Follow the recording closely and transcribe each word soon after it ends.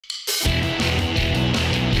Hey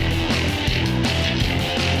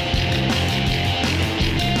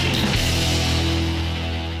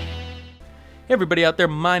everybody out there,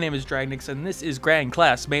 my name is Dragnix and this is Grand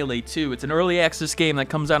Class Melee 2. It's an early access game that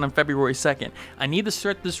comes out on February 2nd. I need to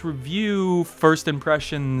start this review first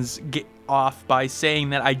impressions off by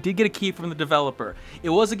saying that I did get a key from the developer. It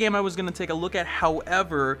was a game I was going to take a look at,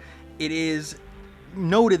 however, it is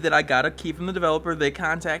noted that I got a key from the developer. They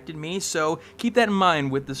contacted me, so keep that in mind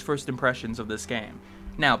with this first impressions of this game.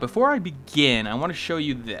 Now, before I begin, I want to show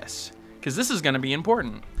you this, because this is going to be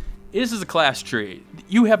important. This is a class tree.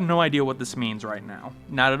 You have no idea what this means right now.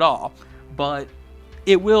 Not at all. But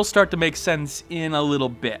it will start to make sense in a little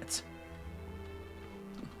bit.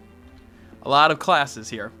 A lot of classes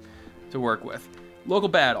here to work with. Local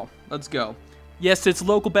battle. Let's go. Yes, it's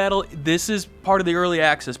local battle. This is part of the early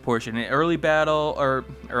access portion. Local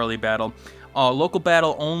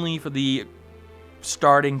battle only for the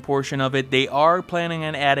starting portion of it. They are planning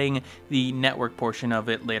on adding the network portion of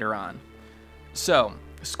it later on. So,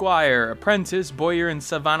 Squire, Apprentice, Bowyer, and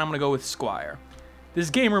Savannah. I'm going to go with Squire. This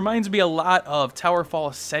game reminds me a lot of towerfall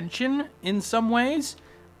Ascension in some ways.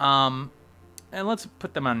 And let's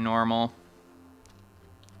put them on normal.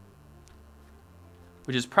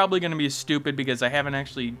 Which is probably going to be stupid because I haven't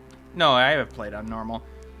actually... No, I haven't played on normal.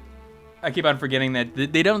 I keep on forgetting that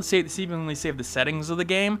they don't seemingly save the settings of the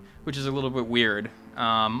game, which is a little bit weird.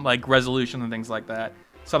 Like resolution and things like that.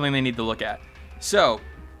 Something they need to look at. So,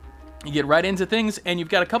 you get right into things, and you've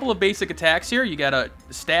got a couple of basic attacks here. You got a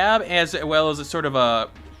stab as well as a sort of a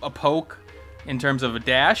poke in terms of a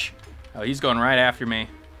dash. Oh, he's going right after me.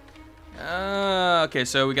 Okay,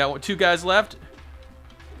 so we got two guys left.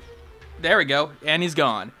 There we go, and he's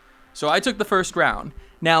gone. So I took the first round.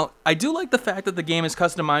 Now, I do like the fact that the game is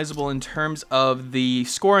customizable in terms of the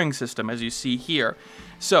scoring system, as you see here.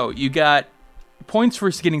 So you got points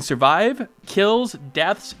for getting survive, kills,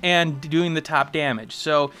 deaths, and doing the top damage.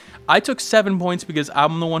 So I took 7 points because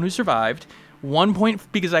I'm the one who survived, 1 point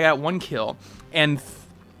because I got 1 kill, and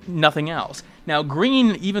nothing else. Now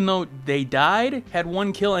green, even though they died, had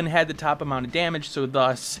 1 kill and had the top amount of damage, so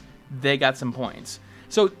thus they got some points.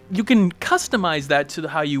 So you can customize that to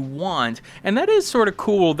how you want, and that is sort of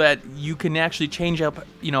cool that you can actually change up,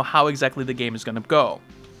 how exactly the game is going to go.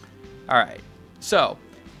 All right, so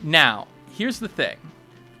now here's the thing.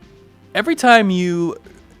 Every time you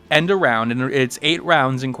end a round, and it's 8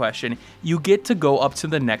 rounds in question, you get to go up to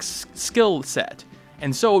the next skill set.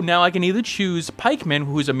 And so now I can either choose Pikeman,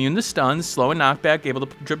 who's immune to stuns, slow and knockback, able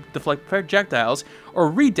to deflect projectiles, or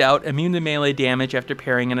Redoubt, immune to melee damage after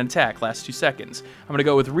parrying an attack, lasts 2 seconds. I'm going to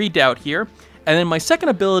go with Redoubt here. And then my second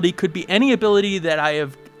ability could be any ability that I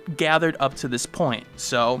have gathered up to this point.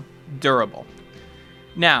 So, durable.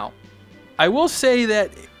 Now, I will say that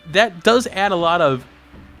that does add a lot of,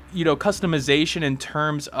 customization in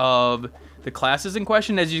terms of the classes in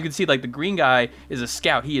question. As you can see, like the green guy is a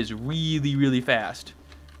scout. He is really, really fast.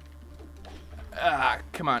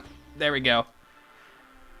 Come on. There we go.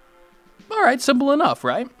 All right, simple enough,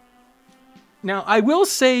 right? Now, I will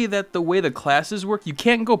say that the way the classes work, you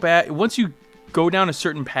can't go back. Once you go down a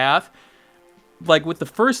certain path, like with the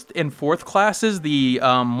first and fourth classes, the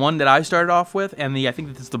one that I started off with, and I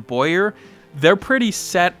think that's the Bowyer, they're pretty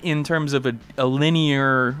set in terms of a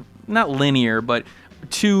linear, not linear, but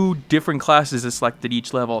 2 different classes is selected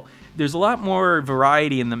each level. There's a lot more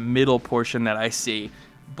variety in the middle portion that I see,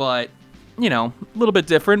 but a little bit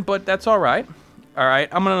different, but that's all right. All right,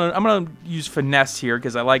 I'm gonna use finesse here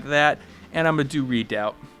because I like that, and I'm gonna do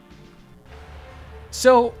Redoubt.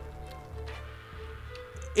 So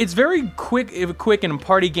it's very quick and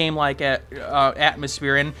party game like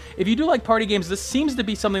atmosphere, and if you do like party games, this seems to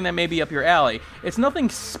be something that may be up your alley. It's nothing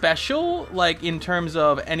special, like in terms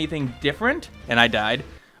of anything different, and I died,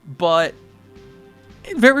 but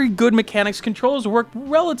very good mechanics. Controls work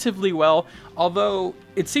relatively well, although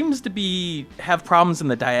it seems to have problems in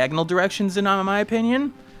the diagonal directions, in my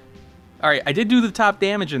opinion. All right, I did do the top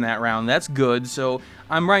damage in that round. That's good, so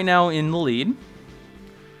I'm right now in the lead.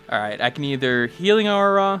 Alright, I can either healing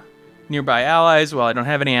aura, nearby allies. Well, I don't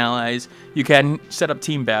have any allies. You can set up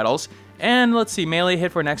team battles. And let's see, melee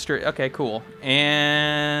hit for an extra... Okay, cool.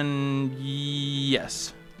 And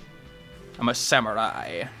yes. I'm a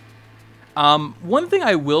samurai. One thing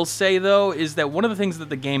I will say, though, is that one of the things that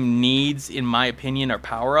the game needs, in my opinion, are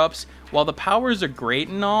power-ups. While the powers are great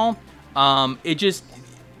and all,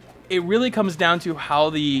 it really comes down to how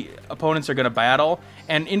the opponents are going to battle.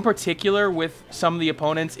 And in particular, with some of the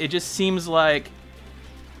opponents, it just seems like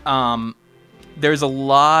there's a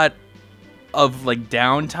lot of like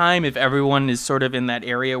downtime if everyone is sort of in that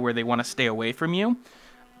area where they want to stay away from you.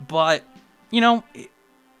 But,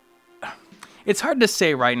 It's hard to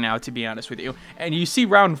say right now, to be honest with you. And you see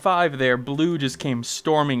round 5 there, blue just came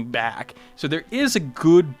storming back. So there is a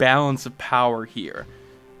good balance of power here.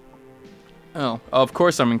 Oh, of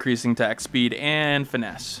course I'm increasing attack speed and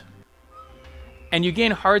finesse. And you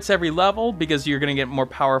gain hearts every level because you're going to get more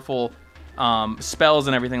powerful spells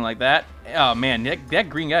and everything like that. Oh man, that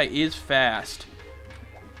green guy is fast.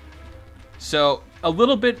 So a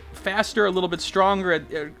little bit faster, a little bit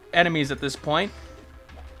stronger enemies at this point.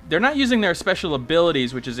 They're not using their special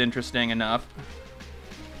abilities, which is interesting enough.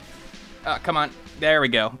 Come on. There we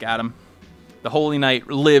go. Got him. The Holy Knight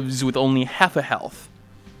lives with only half a health.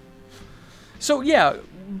 So yeah,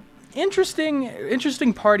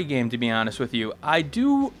 interesting party game, to be honest with you. I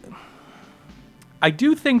do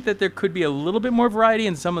think that there could be a little bit more variety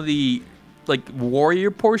in some of the like warrior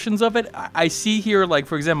portions of it. I see here, like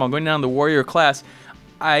for example, I'm going down the warrior class.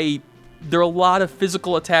 There are a lot of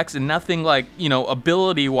physical attacks and nothing like, you know,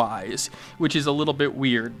 ability-wise, which is a little bit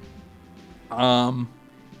weird.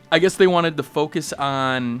 I guess they wanted to focus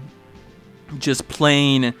on just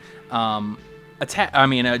plain attack. I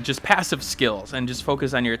mean, just passive skills and just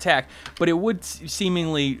focus on your attack. But it would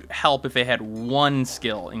seemingly help if they had one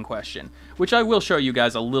skill in question, which I will show you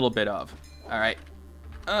guys a little bit of. All right,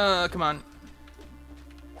 come on.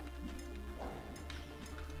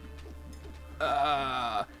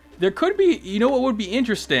 There could be, you know what would be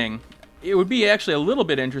interesting? It would be actually a little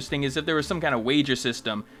bit interesting is if there was some kind of wager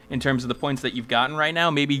system in terms of the points that you've gotten right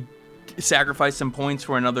now. Maybe sacrifice some points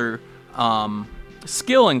for another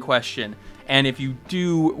skill in question. And if you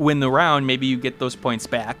do win the round, maybe you get those points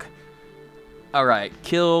back. All right,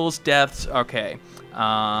 kills, deaths, okay.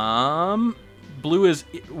 Blue is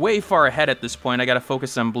way far ahead at this point. I got to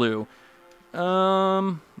focus on blue.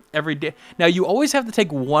 Every day. Now, you always have to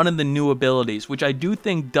take one of the new abilities, which I do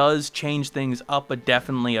think does change things up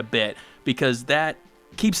definitely a bit, because that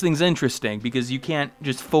keeps things interesting, because you can't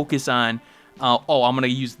just focus on, oh, I'm going to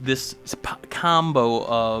use this combo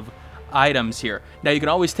of items here. Now, you can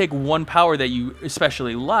always take one power that you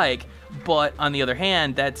especially like, but on the other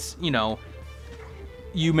hand, that's, you know,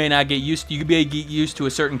 you may not get used to, you may get used to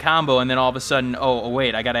a certain combo, and then all of a sudden, oh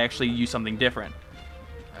wait, I got to actually use something different.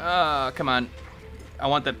 Come on. I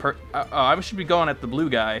want that I should be going at the blue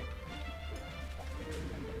guy.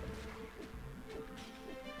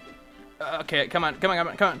 Okay, come on.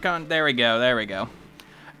 There we go.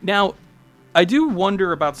 Now, I do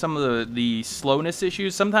wonder about some of the slowness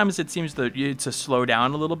issues. Sometimes it seems to slow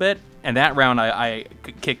down a little bit, and that round I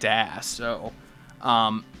kicked ass. So,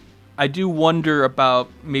 I do wonder about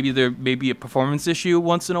maybe there may be a performance issue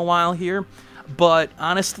once in a while here. But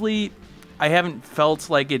honestly, I haven't felt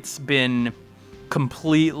like it's been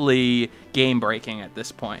completely game-breaking at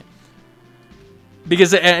this point,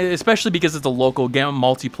 because especially because it's a local game,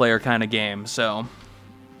 multiplayer kind of game. So,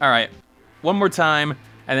 all right, one more time,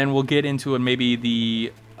 and then we'll get into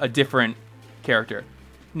maybe a different character.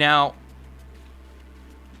 Now,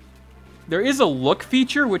 there is a look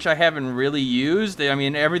feature which I haven't really used. I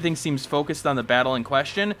mean, everything seems focused on the battle in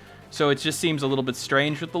question, so it just seems a little bit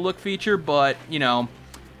strange with the look feature. But you know,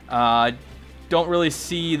 don't really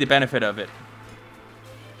see the benefit of it.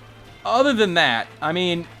 Other than that, I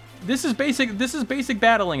mean, this is basic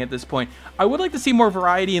battling at this point. I would like to see more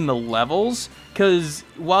variety in the levels, because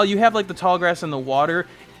while you have like the tall grass and the water,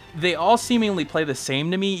 they all seemingly play the same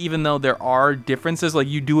to me, even though there are differences. Like,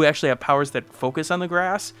 you do actually have powers that focus on the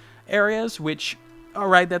grass areas, which, all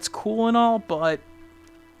right, that's cool and all, but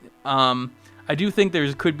I do think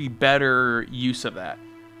there could be better use of that.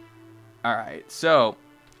 All right, so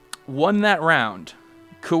won that round.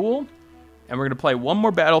 Cool. And we're going to play one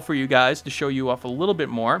more battle for you guys to show you off a little bit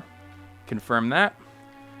more. Confirm that.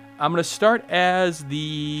 I'm going to start as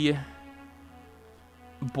the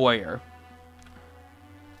Boyer.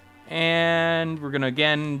 And we're going to,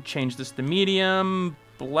 again, change this to medium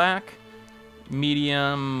black,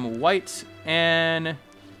 medium white, and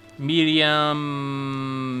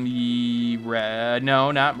medium red.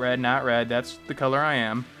 No, not red, not red. That's the color I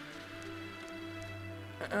am.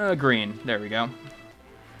 Green. There we go.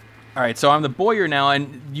 All right, so I'm the Boyer now,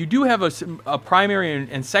 and you do have a primary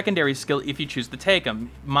and secondary skill if you choose to take them.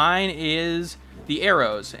 Mine is the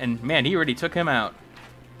arrows, and man, he already took him out.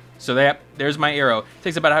 So there's my arrow. It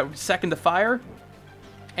takes about a second to fire,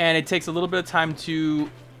 and it takes a little bit of time to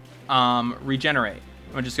regenerate.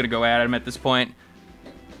 I'm just gonna go at him at this point.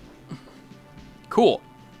 Cool.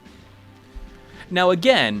 Now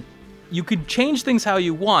again, you could change things how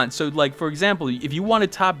you want. So like, for example, if you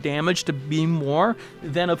wanted top damage to be more,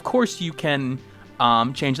 then of course you can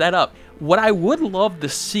change that up. What I would love to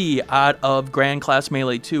see out of Grand Class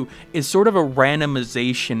Melee 2 is sort of a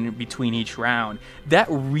randomization between each round. That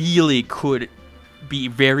really could be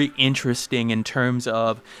very interesting in terms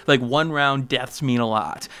of, like, one round deaths mean a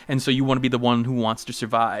lot, and so you want to be the one who wants to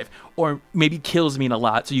survive. Or maybe kills mean a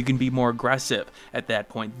lot, so you can be more aggressive at that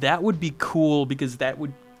point. That would be cool, because that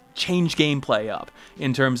would change gameplay up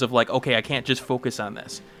in terms of, like, okay, I can't just focus on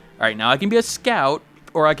this. All right, now I can be a scout,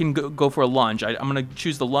 or I can go for a lunge. I'm going to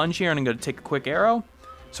choose the lunge here, and I'm going to take a quick arrow.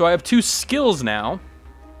 So I have 2 skills now.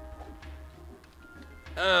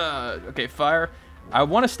 Okay, fire. I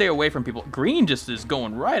want to stay away from people. Green just is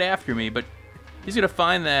going right after me, but he's going to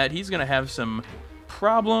find that he's going to have some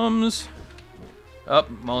problems. Oh,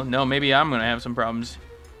 well, no, maybe I'm going to have some problems.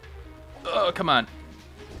 Oh, come on.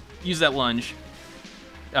 Use that lunge.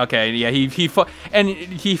 Okay, yeah, he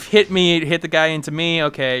hit me, hit the guy into me.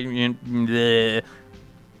 Okay. Bleh.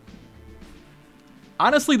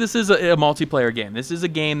 Honestly, this is a multiplayer game. This is a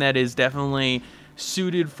game that is definitely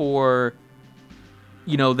suited for,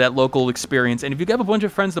 you know, that local experience. And if you have a bunch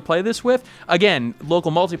of friends to play this with, again,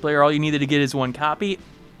 local multiplayer, all you needed to get is 1 copy.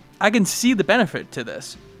 I can see the benefit to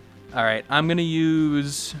this. All right, I'm going to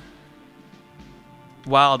use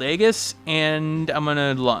Wild Aegis, and I'm going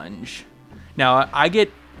to lunge. Now, I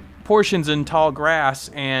get portions in tall grass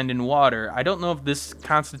and in water. I don't know if this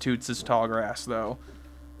constitutes as tall grass, though.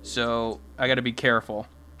 So I got to be careful.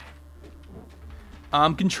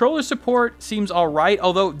 Controller support seems all right,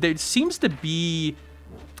 although there seems to be,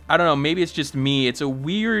 I don't know, maybe it's just me. It's a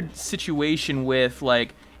weird situation with,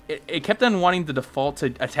 like, it kept on wanting to default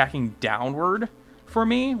to attacking downward for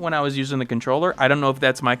me when I was using the controller. I don't know if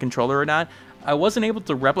that's my controller or not. I wasn't able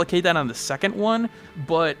to replicate that on the second one,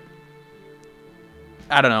 but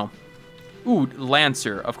I don't know. Ooh,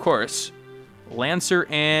 Lancer, of course. Lancer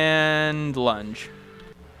and lunge.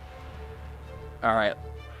 All right,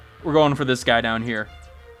 we're going for this guy down here.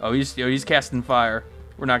 Oh, he's casting fire.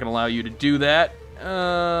 We're not gonna allow you to do that.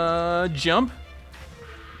 Jump.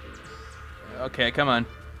 Okay, come on.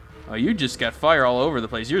 Oh, you just got fire all over the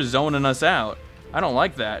place. You're zoning us out. I don't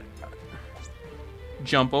like that.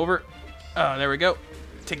 Jump over. Oh, there we go.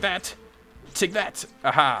 Take that. Take that.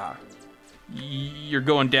 Aha. You're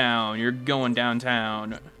going down. You're going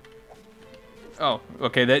downtown. Oh,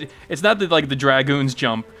 okay. That it's not like the Dragoon's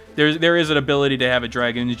jump. There is an ability to have a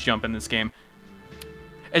Dragoon's jump in this game.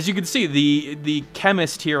 As you can see, the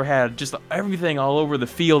chemist here had just everything all over the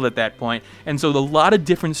field at that point, and so a lot of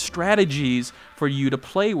different strategies for you to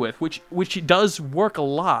play with, which does work a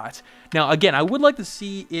lot. Now, again, I would like to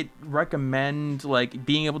see it recommend, like,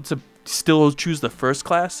 being able to still choose the first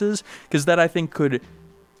classes, because that, I think, could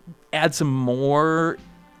add some more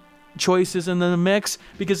choices in the mix,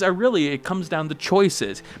 because it comes down to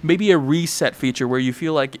choices. Maybe a reset feature where you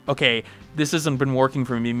feel like, okay, this hasn't been working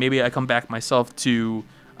for me, maybe I come back myself to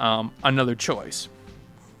another choice.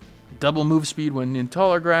 Double move speed when in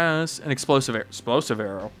taller grass, and explosive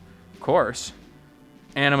arrow, of course.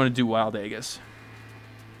 And I'm gonna do Wild Aegis.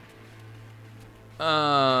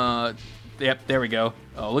 Yep, there we go.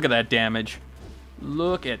 Oh, look at that damage.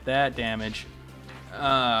 Look at that damage.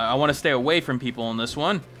 I want to stay away from people in this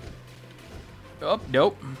one. Oh,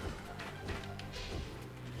 nope.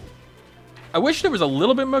 I wish there was a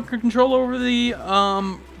little bit more control over the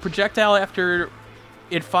projectile after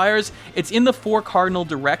it fires. It's in the 4 cardinal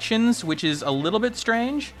directions, which is a little bit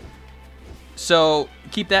strange. So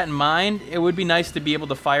keep that in mind. It would be nice to be able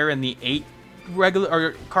to fire in the 8 regular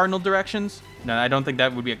or cardinal directions. No, I don't think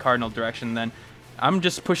that would be a cardinal direction then. I'm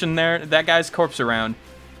just pushing that guy's corpse around.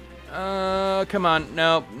 Come on.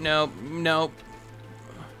 Nope, nope, nope.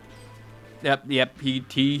 Yep,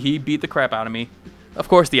 he beat the crap out of me. Of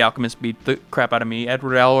course the alchemist beat the crap out of me.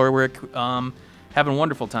 Edward Elric, having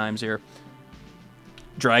wonderful times here.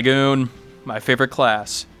 Dragoon, my favorite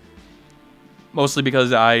class. Mostly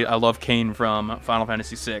because I love Kain from Final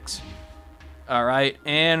Fantasy VI. Alright,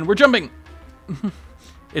 and we're jumping!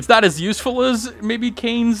 It's not as useful as maybe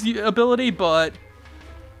Kain's ability, but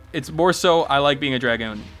it's more so I like being a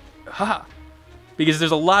Dragoon. Haha! Because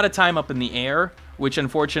there's a lot of time up in the air, which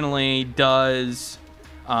unfortunately does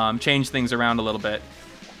change things around a little bit.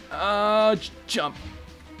 Jump.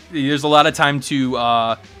 There's a lot of time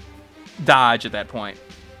to dodge at that point.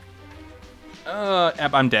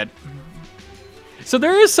 I'm dead. So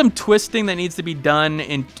there is some twisting that needs to be done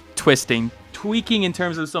in tweaking in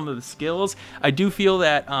terms of some of the skills. I do feel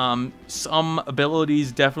that some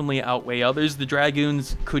abilities definitely outweigh others. The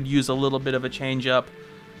Dragoons could use a little bit of a change up.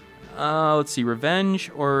 Let's see,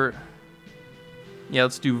 Revenge or... Yeah,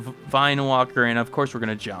 let's do Vine Walker, and of course we're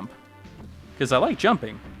going to jump. Because I like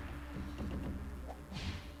jumping.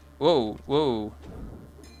 Whoa, whoa.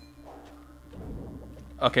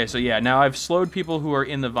 Okay, so yeah, now I've slowed people who are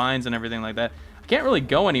in the vines and everything like that. I can't really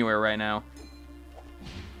go anywhere right now.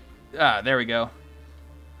 Ah, there we go.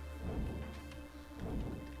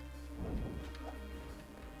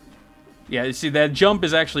 Yeah, you see, that jump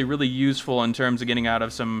is actually really useful in terms of getting out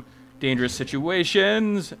of some dangerous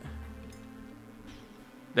situations.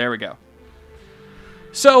 There we go.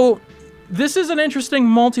 So, this is an interesting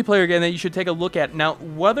multiplayer game that you should take a look at. Now,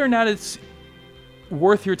 whether or not it's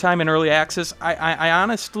worth your time in early access, I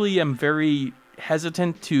honestly am very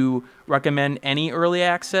hesitant to recommend any early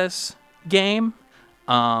access game.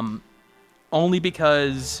 Only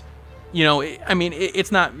because, you know,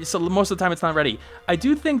 it's not, so most of the time it's not ready. I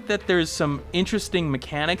do think that there's some interesting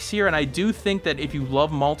mechanics here, and I do think that if you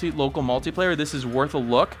love local multiplayer, this is worth a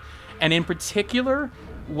look. And in particular,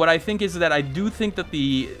 what I think is that I do think that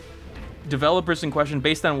the developers in question,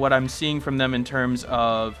 based on what I'm seeing from them in terms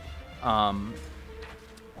of,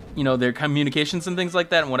 you know, their communications and things like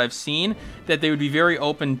that, and what I've seen, that they would be very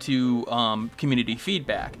open to community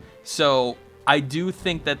feedback. So I do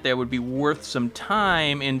think that there would be worth some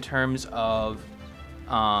time in terms of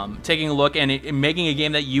taking a look and making a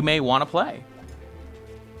game that you may want to play.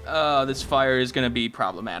 This fire is going to be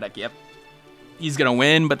problematic. Yep. He's going to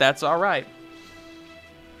win, but that's all right.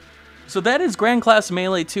 So that is Grand Class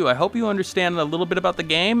Melee 2. I hope you understand a little bit about the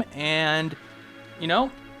game, and, you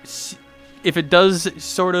know, if it does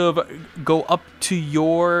sort of go up to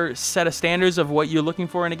your set of standards of what you're looking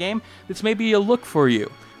for in a game, this may be a look for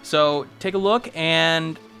you. So take a look,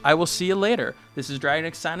 and I will see you later. This is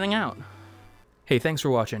Dragnix signing out. Hey, thanks for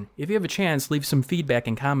watching. If you have a chance, leave some feedback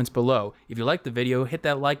and comments below. If you liked the video, hit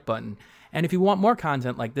that like button. And if you want more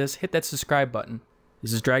content like this, hit that subscribe button.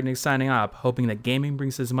 This is Dragnix signing off, hoping that gaming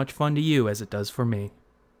brings as much fun to you as it does for me.